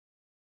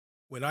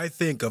When I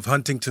think of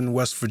Huntington,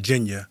 West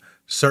Virginia,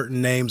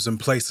 certain names and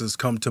places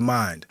come to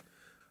mind,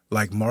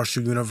 like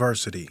Marshall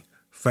University,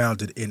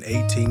 founded in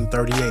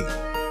 1838,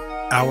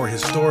 our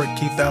historic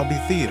Keith Albee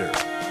Theater,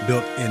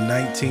 built in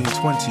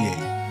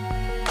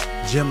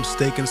 1928, Jim's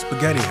Steak and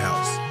Spaghetti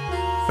House,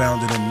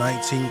 founded in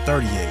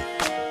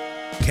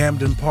 1938,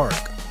 Camden Park,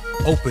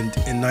 opened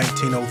in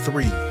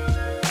 1903,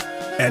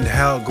 and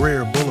Hal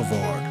Greer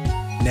Boulevard,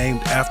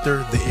 named after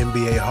the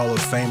NBA Hall of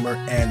Famer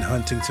and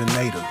Huntington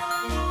native.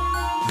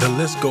 The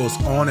list goes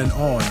on and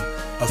on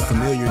of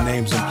familiar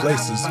names and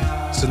places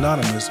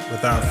synonymous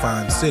with our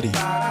fine city,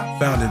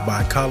 founded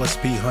by Collis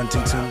P.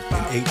 Huntington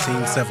in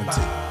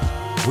 1870.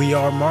 We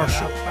are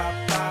Marshall.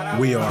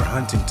 We are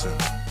Huntington.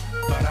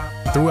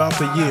 Throughout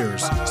the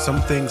years,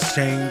 some things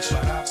change,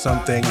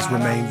 some things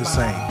remain the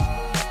same.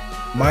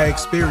 My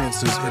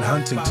experiences in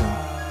Huntington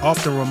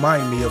often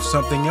remind me of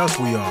something else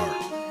we are.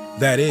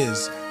 That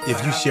is,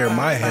 if you share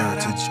my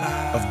heritage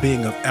of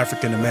being of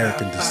African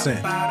American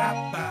descent.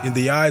 In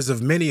the eyes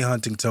of many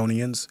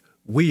Huntingtonians,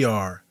 we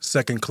are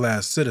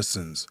second-class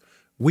citizens.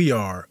 We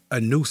are a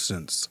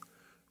nuisance.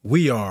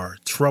 We are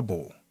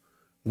trouble.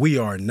 We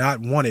are not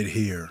wanted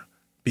here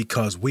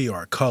because we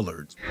are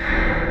colored.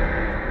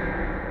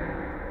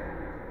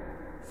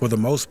 For the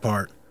most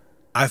part,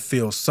 I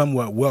feel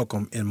somewhat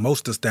welcome in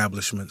most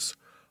establishments,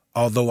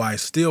 although I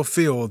still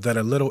feel that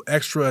a little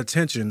extra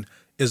attention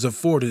is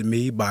afforded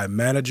me by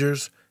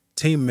managers,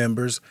 team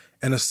members,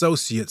 and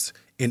associates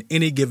in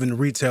any given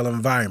retail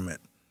environment.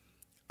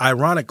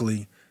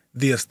 Ironically,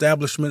 the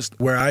establishments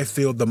where I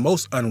feel the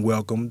most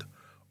unwelcomed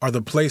are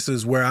the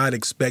places where I'd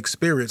expect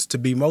spirits to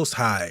be most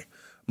high,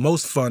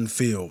 most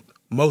fun-filled,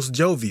 most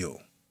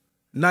jovial.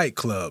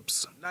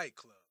 Nightclubs.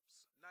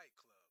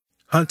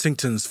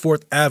 Huntington's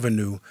 4th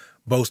Avenue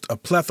boasts a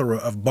plethora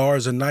of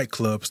bars and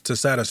nightclubs to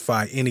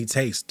satisfy any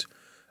taste.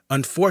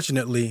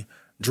 Unfortunately,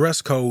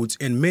 dress codes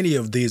in many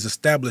of these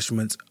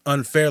establishments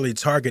unfairly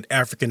target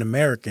African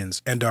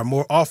Americans and are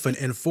more often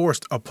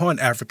enforced upon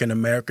African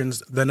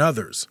Americans than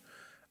others.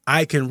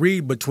 I can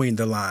read between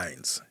the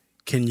lines.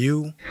 Can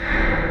you?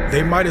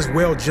 They might as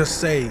well just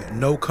say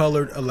no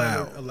colored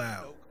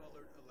allowed.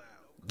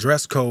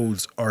 Dress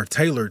codes are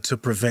tailored to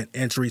prevent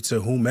entry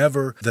to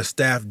whomever the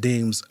staff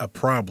deems a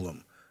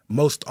problem,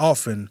 most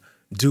often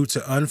due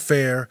to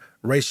unfair,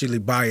 racially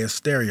biased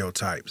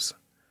stereotypes.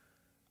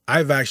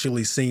 I've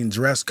actually seen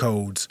dress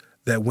codes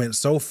that went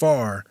so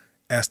far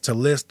as to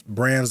list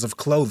brands of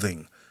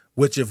clothing,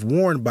 which if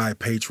worn by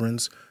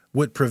patrons,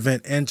 would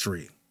prevent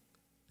entry.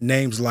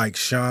 Names like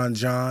Sean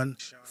John,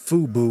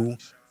 Fubu,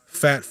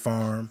 Fat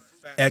Farm,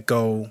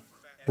 Echo,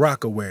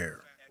 Rockaware.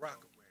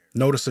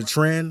 Notice a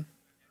trend?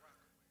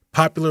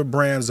 Popular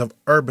brands of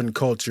urban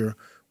culture,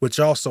 which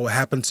also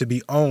happen to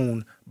be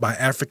owned by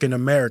African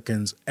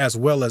Americans as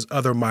well as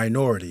other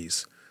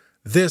minorities.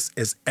 This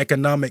is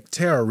economic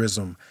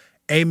terrorism,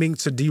 aiming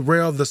to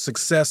derail the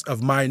success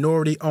of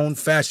minority-owned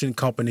fashion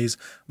companies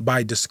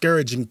by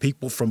discouraging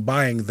people from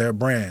buying their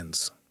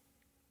brands.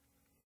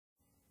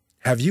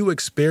 Have you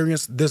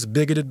experienced this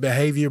bigoted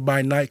behavior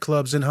by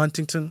nightclubs in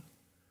Huntington?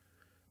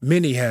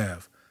 Many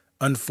have.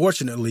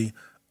 Unfortunately,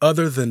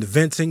 other than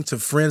venting to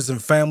friends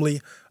and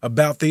family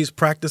about these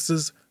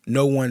practices,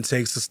 no one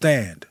takes a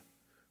stand.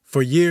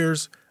 For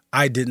years,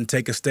 I didn't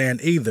take a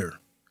stand either,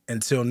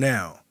 until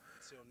now.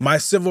 My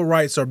civil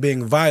rights are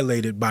being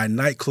violated by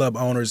nightclub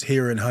owners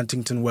here in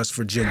Huntington, West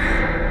Virginia.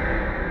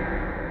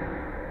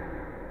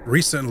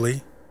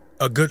 Recently,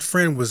 a good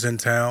friend was in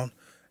town,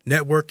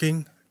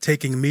 networking,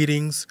 taking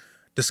meetings,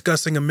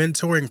 discussing a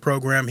mentoring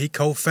program he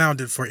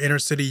co-founded for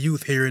inner-city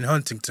youth here in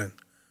Huntington.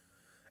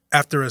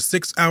 After a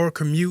 6-hour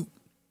commute,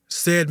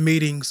 said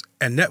meetings,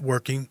 and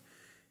networking,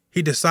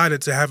 he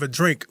decided to have a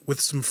drink with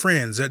some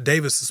friends at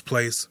Davis's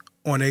place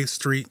on 8th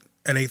Street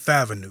and 8th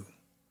Avenue.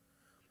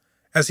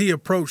 As he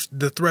approached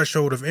the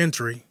threshold of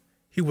entry,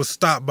 he was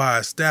stopped by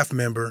a staff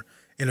member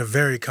in a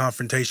very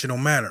confrontational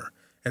manner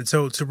and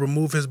told to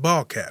remove his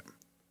ball cap.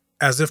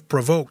 As if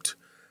provoked,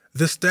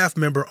 this staff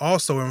member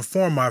also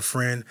informed my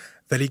friend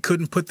that he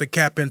couldn't put the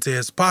cap into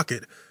his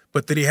pocket,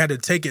 but that he had to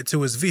take it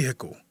to his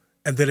vehicle,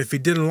 and that if he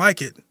didn't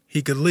like it,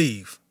 he could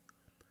leave.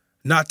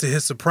 Not to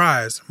his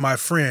surprise, my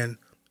friend,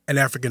 an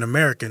African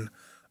American,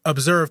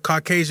 observed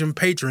Caucasian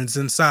patrons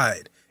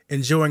inside,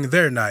 enjoying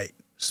their night,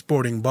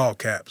 sporting ball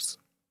caps.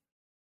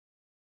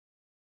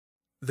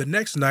 The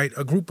next night,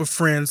 a group of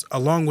friends,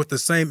 along with the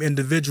same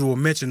individual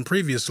mentioned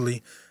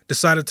previously,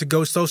 decided to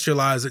go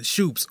socialize at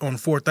Shoop's on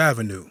 4th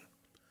Avenue.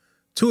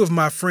 2 of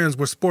my friends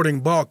were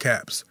sporting ball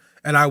caps,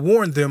 and I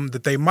warned them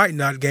that they might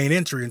not gain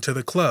entry into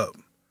the club.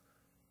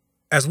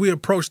 As we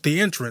approached the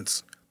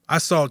entrance, I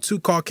saw 2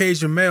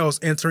 Caucasian males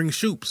entering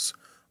Shoop's,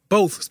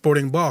 both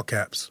sporting ball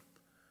caps.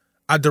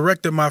 I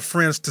directed my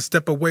friends to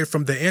step away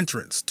from the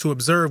entrance to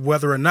observe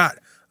whether or not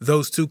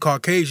those 2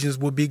 Caucasians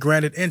would be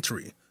granted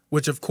entry,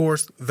 which of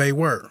course they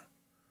were.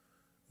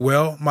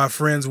 Well, my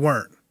friends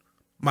weren't.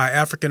 My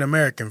African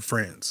American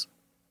friends.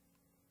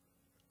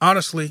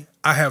 Honestly,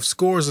 I have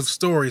scores of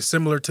stories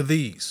similar to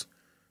these.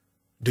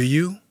 Do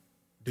you?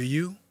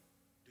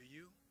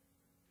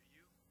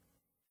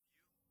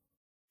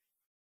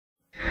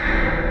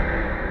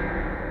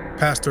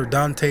 Pastor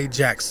Dante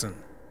Jackson.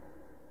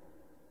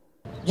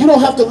 You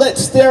don't have to let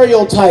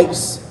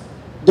stereotypes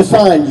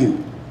define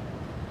you.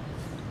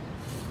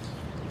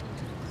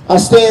 I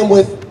stand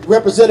with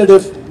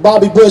Representative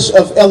Bobby Bush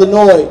of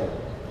Illinois,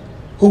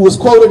 who was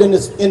quoted in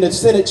the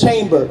Senate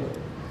chamber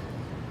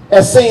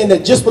as saying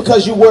that just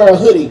because you wear a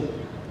hoodie,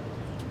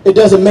 it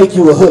doesn't make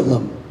you a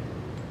hoodlum.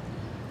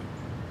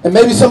 And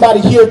maybe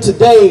somebody here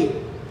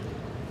today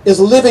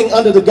is living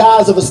under the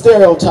guise of a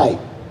stereotype.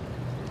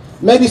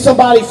 Maybe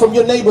somebody from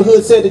your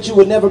neighborhood said that you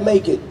would never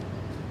make it.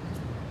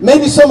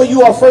 Maybe some of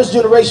you are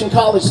first-generation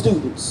college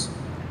students.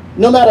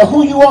 No matter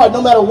who you are,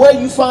 no matter where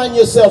you find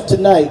yourself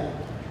tonight,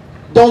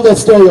 don't let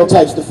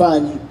stereotypes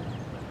define you.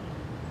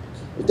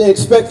 If they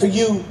expect for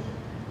you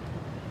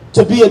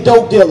to be a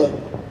dope dealer,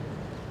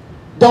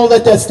 don't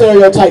let that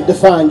stereotype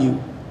define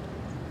you.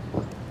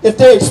 If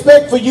they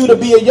expect for you to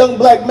be a young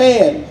black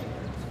man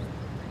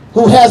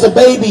who has a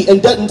baby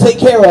and doesn't take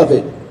care of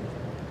it,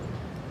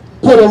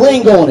 put a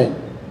ring on it,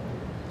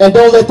 and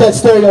don't let that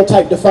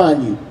stereotype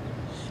define you.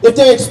 If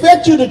they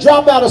expect you to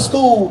drop out of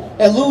school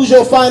and lose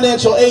your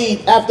financial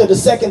aid after the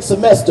second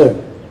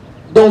semester,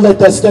 don't let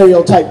that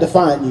stereotype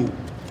define you.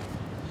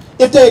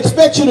 If they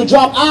expect you to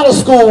drop out of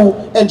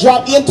school and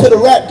drop into the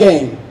rap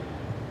game,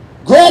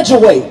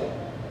 graduate,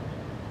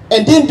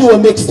 and then do a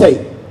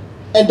mixtape,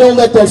 and don't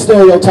let that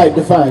stereotype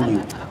define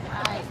you.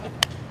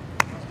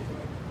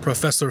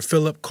 Professor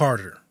Philip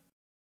Carter.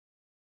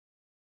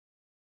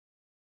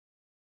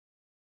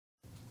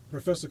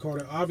 Professor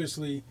Carter,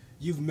 obviously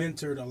you've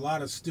mentored a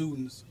lot of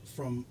students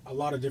from a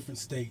lot of different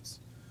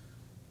states.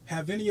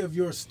 Have any of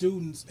your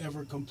students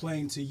ever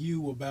complained to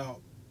you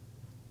about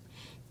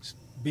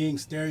being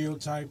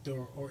stereotyped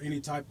or any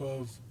type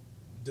of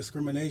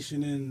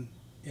discrimination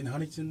in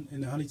Huntington, in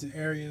the Huntington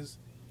areas?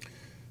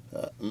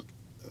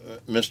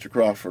 Mr.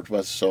 Crawford,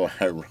 what's so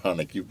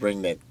ironic, you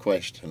bring that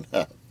question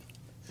up.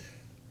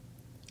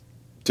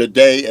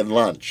 Today at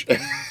lunch,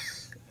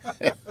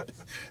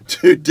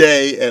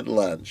 today at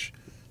lunch,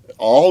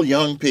 all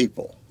young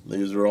people,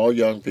 these are all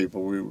young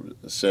people, we were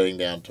sitting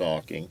down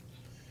talking,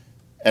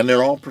 and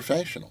they're all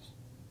professional.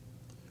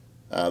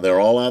 They're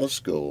all out of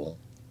school,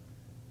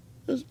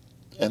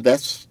 and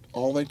that's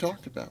all they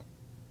talked about.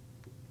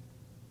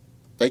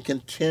 They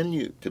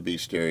continue to be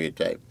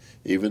stereotyped,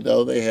 even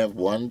though they have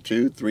 1,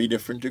 2, 3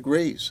 different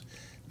degrees.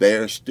 They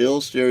are still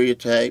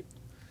stereotyped.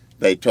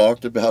 They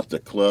talked about the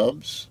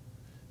clubs.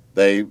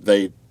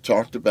 They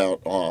talked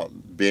about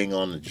being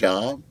on the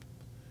job,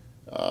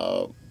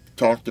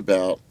 talked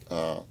about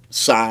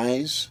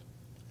size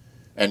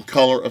and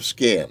color of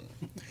skin.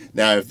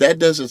 Now, if that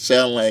doesn't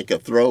sound like a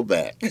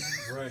throwback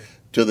right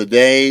to the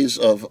days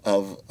of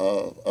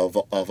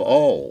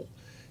old,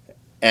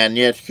 and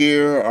yet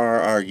here are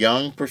our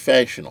young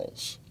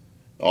professionals,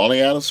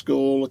 only out of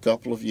school a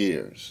couple of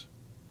years,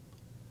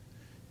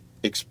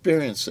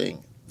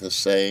 experiencing the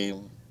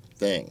same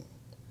thing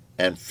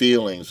and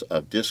feelings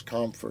of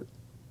discomfort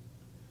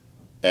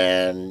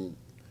and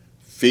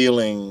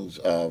feelings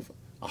of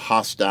a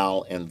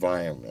hostile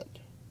environment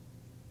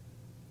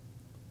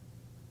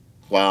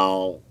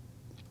while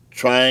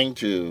trying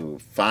to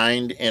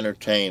find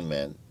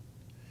entertainment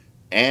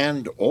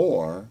and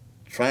or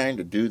trying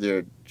to do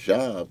their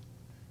job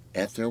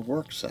at their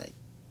work site.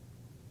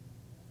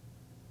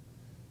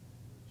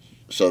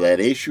 So that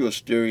issue of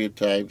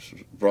stereotypes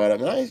brought up,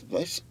 and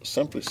I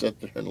simply sat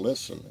there and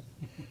listened.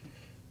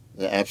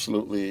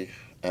 Absolutely,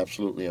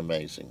 absolutely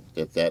amazing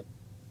that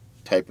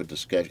type of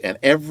discussion, and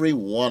every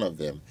one of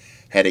them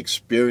had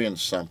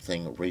experienced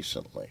something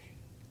recently.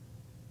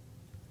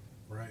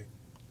 Right.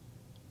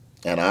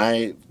 And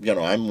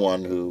I'm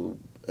one who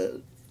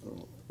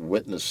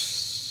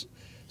witnessed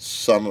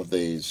some of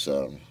these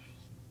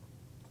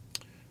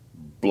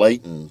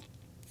blatant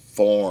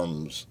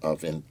forms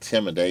of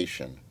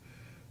intimidation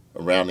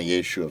around the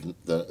issue of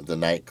the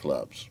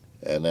nightclubs.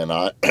 And then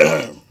I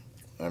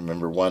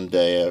remember one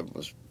day I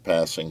was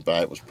passing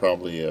by, it was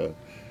probably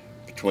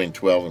between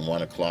 12 and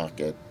 1 o'clock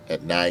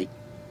at night.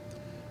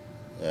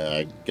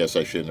 I guess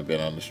I shouldn't have been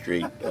on the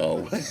street.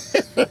 I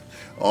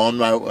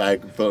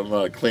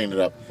cleaned it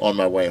up on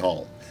my way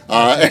home.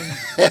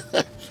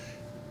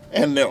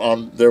 And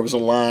there was a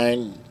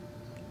line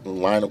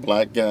of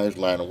black guys,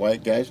 line of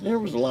white guys, and there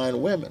was a line of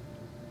women.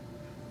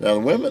 Now the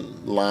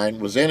women line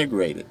was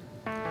integrated.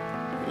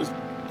 There was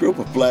a group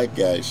of black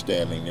guys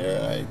standing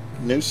there. I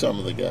knew some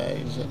of the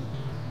guys, and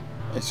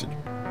I said,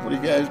 "What are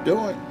you guys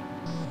doing?"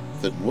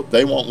 They said,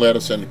 "They won't let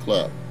us in the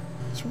club."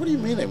 I said, "What do you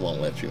mean they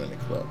won't let you in the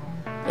club?"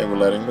 They were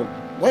letting the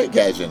white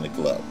guys in the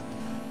club.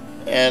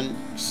 And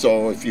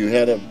so if you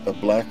had a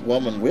black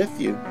woman with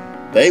you,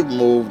 they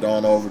moved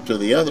on over to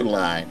the other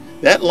line.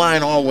 That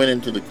line all went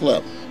into the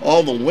club.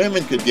 All the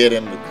women could get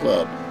into the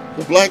club.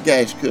 The black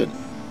guys couldn't.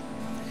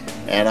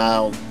 And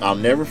I'll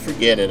never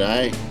forget it.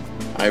 I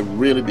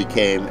really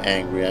became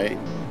angry. I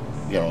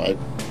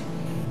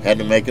had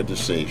to make a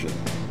decision.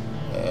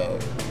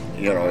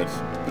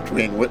 It's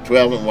between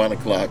 12 and 1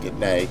 o'clock at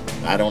night.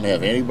 I don't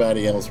have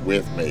anybody else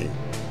with me.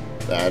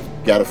 I've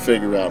got to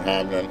figure out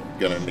how I'm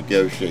going to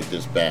negotiate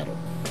this battle.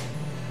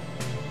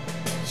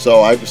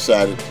 So I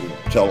decided to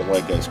tell the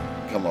white guys,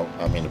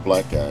 the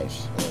black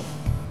guys,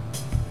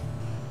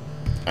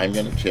 I'm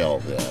going to tell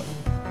them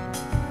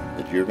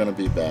that you're going to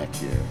be back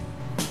here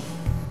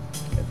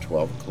at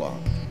 12 o'clock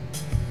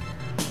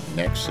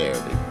next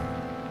Saturday,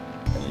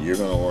 and you're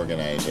going to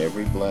organize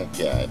every black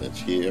guy that's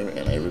here,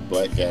 and every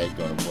black guy is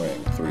going to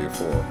bring 3 or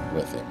 4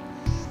 with him.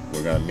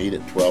 We're going to meet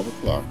at 12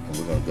 o'clock, and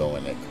we're going to go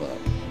in that club.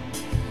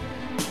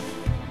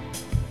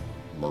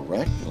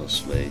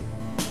 Miraculously,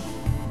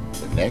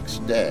 the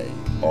next day,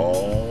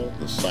 all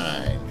the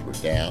signs were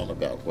down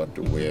about what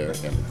to wear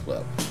in the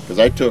club. Because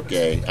I took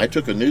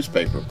a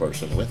newspaper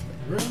person with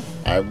me.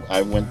 Really?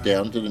 I went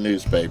down to the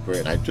newspaper,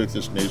 and I took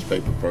this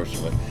newspaper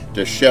person with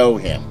to show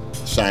him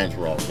the signs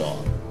were all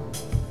gone.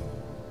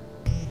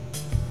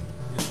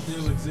 It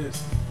still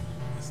exists.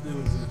 It still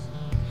exists.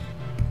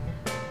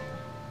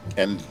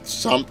 And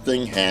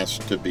something has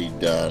to be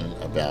done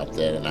about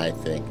that, and I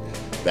think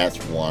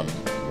that's one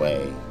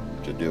way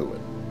to do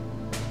it.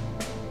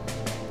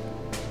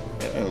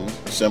 And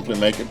simply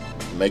make it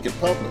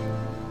public.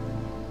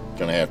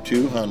 Gonna have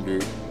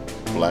 200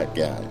 black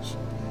guys.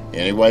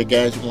 Any white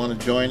guys who want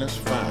to join us,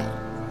 fine.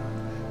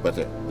 But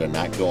they're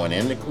not going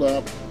in the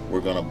club.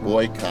 We're gonna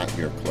boycott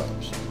your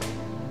clubs.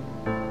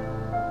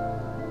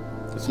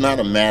 It's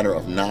not a matter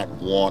of not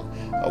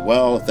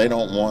well, if they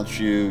don't want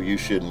you, you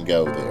shouldn't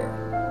go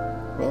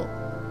there. Well,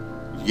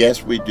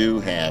 yes, we do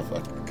have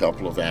a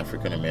couple of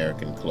African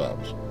American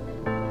clubs.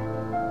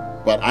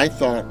 But I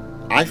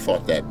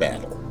fought that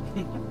battle.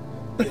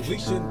 We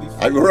shouldn't be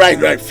fighting. Right.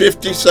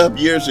 50-some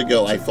years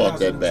ago, I fought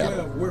that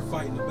battle. We're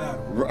fighting the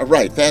battle.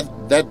 Right.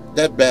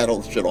 That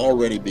battle should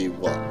already be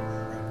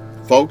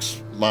won.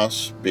 Folks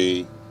must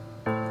be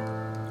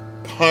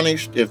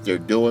punished if they're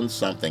doing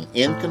something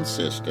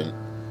inconsistent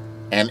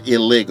and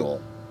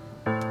illegal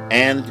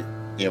and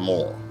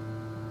immoral.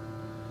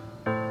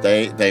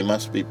 They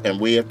must be, and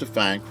we have to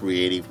find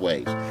creative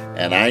ways.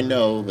 And I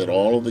know that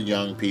all of the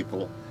young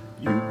people,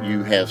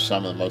 you have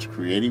some of the most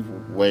creative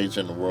ways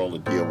in the world to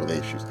deal with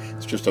issues.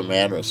 It's just a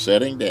matter of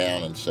sitting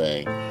down and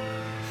saying,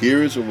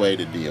 here's a way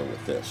to deal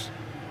with this.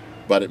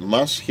 But it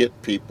must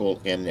hit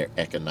people in their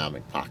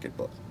economic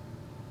pocketbook.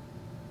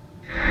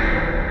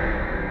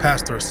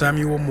 Pastor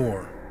Samuel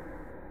Moore.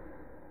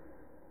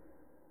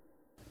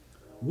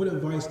 What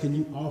advice can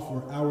you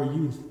offer our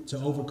youth to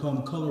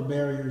overcome color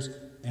barriers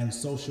and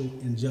social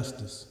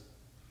injustice?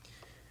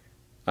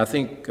 I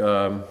think,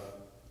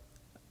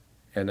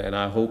 and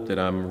I hope that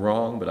I'm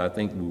wrong, but I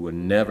think we will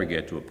never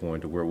get to a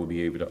point where we'll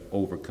be able to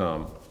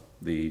overcome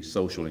the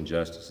social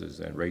injustices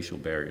and racial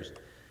barriers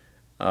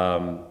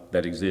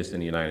that exist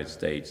in the United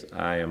States.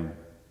 I am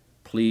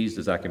pleased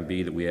as I can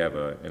be that we have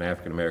an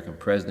African-American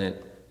president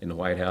in the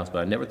White House, but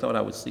I never thought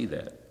I would see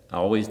that. I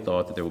always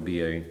thought that there would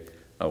be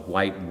a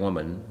white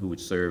woman who would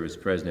serve as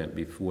president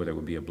before there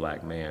would be a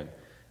black man.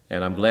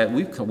 And I'm glad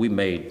we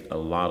made a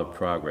lot of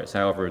progress.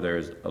 However,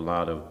 there's a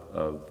lot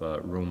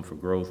of room for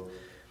growth.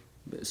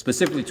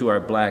 Specifically to our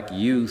black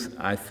youth,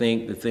 I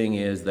think the thing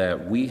is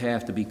that we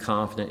have to be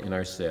confident in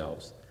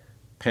ourselves.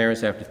 Parents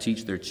have to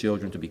teach their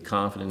children to be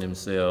confident in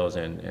themselves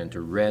and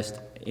to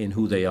rest in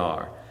who they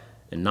are,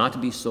 and not to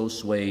be so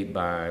swayed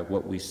by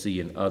what we see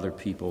in other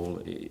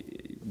people.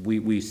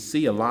 We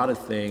see a lot of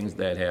things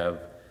that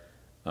have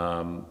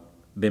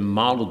been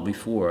modeled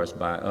before us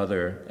by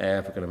other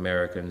African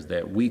Americans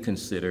that we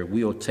consider,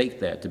 we'll take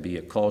that to be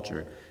a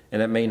culture,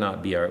 and that may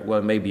not be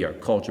it may be our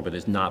culture, but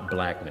it's not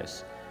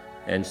blackness.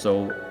 And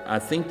so I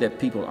think that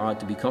people ought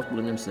to be comfortable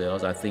in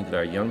themselves. I think that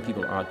our young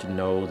people ought to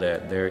know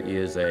that there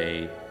is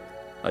a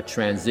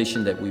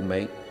transition that we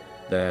make,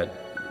 that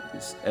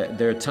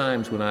there are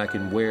times when I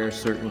can wear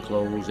certain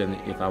clothes, and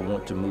if I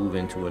want to move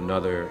into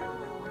another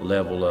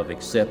level of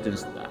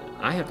acceptance,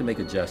 I have to make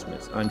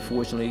adjustments.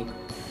 Unfortunately,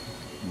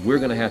 we're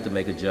going to have to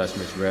make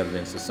adjustments rather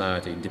than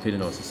society,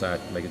 depending on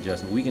society, to make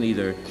adjustments. We can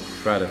either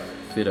try to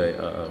fit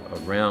a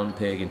round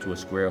peg into a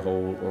square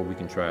hole, or we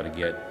can try to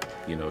get,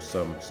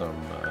 some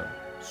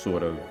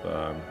sort of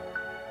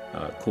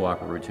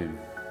cooperative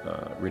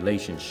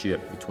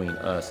relationship between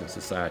us and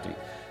society.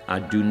 I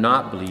do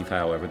not believe,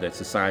 however, that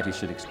society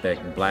should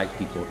expect black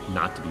people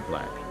not to be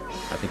black.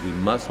 I think we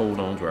must hold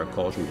on to our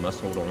culture, we must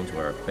hold on to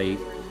our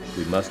faith,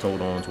 we must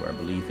hold on to our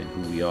belief in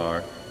who we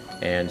are.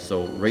 And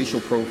so racial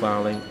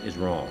profiling is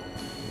wrong,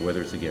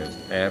 whether it's against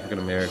African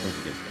Americans,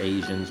 against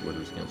Asians,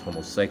 whether it's against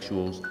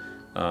homosexuals,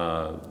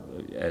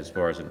 as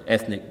far as an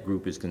ethnic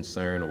group is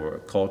concerned or a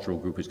cultural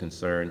group is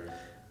concerned.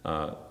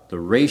 The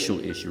racial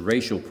issue,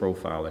 racial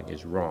profiling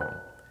is wrong.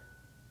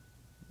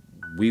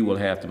 We will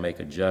have to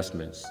make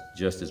adjustments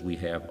just as we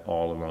have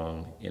all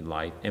along in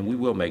life, and we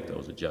will make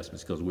those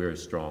adjustments because we're a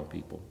strong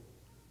people.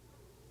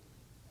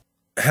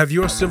 Have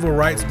your civil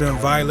rights been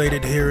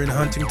violated here in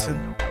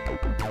Huntington?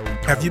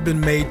 Have you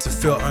been made to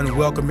feel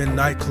unwelcome in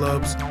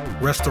nightclubs,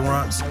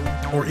 restaurants,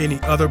 or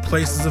any other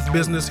places of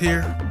business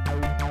here?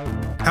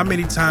 How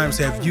many times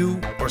have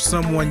you or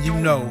someone you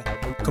know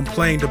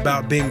complained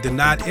about being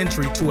denied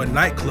entry to a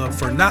nightclub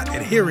for not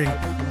adhering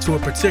to a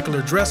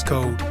particular dress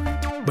code,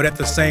 but at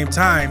the same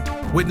time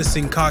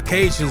witnessing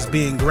Caucasians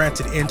being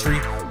granted entry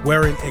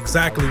wearing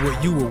exactly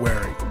what you were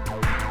wearing.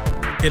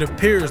 It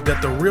appears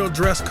that the real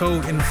dress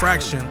code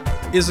infraction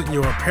isn't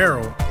your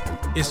apparel,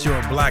 it's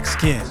your black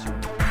skin.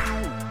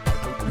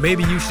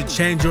 Maybe you should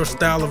change your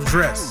style of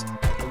dress.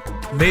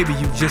 Maybe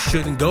you just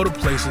shouldn't go to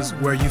places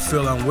where you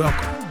feel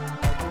unwelcome.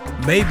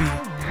 Maybe,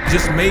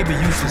 just maybe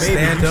you should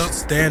stand up,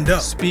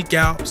 speak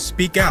out,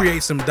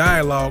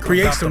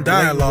 create some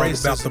dialogue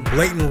about the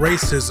blatant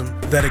racism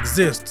that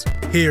exists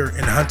here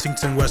in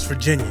Huntington, West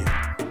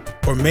Virginia.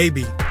 Or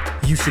maybe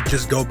you should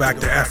just go back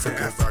to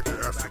Africa.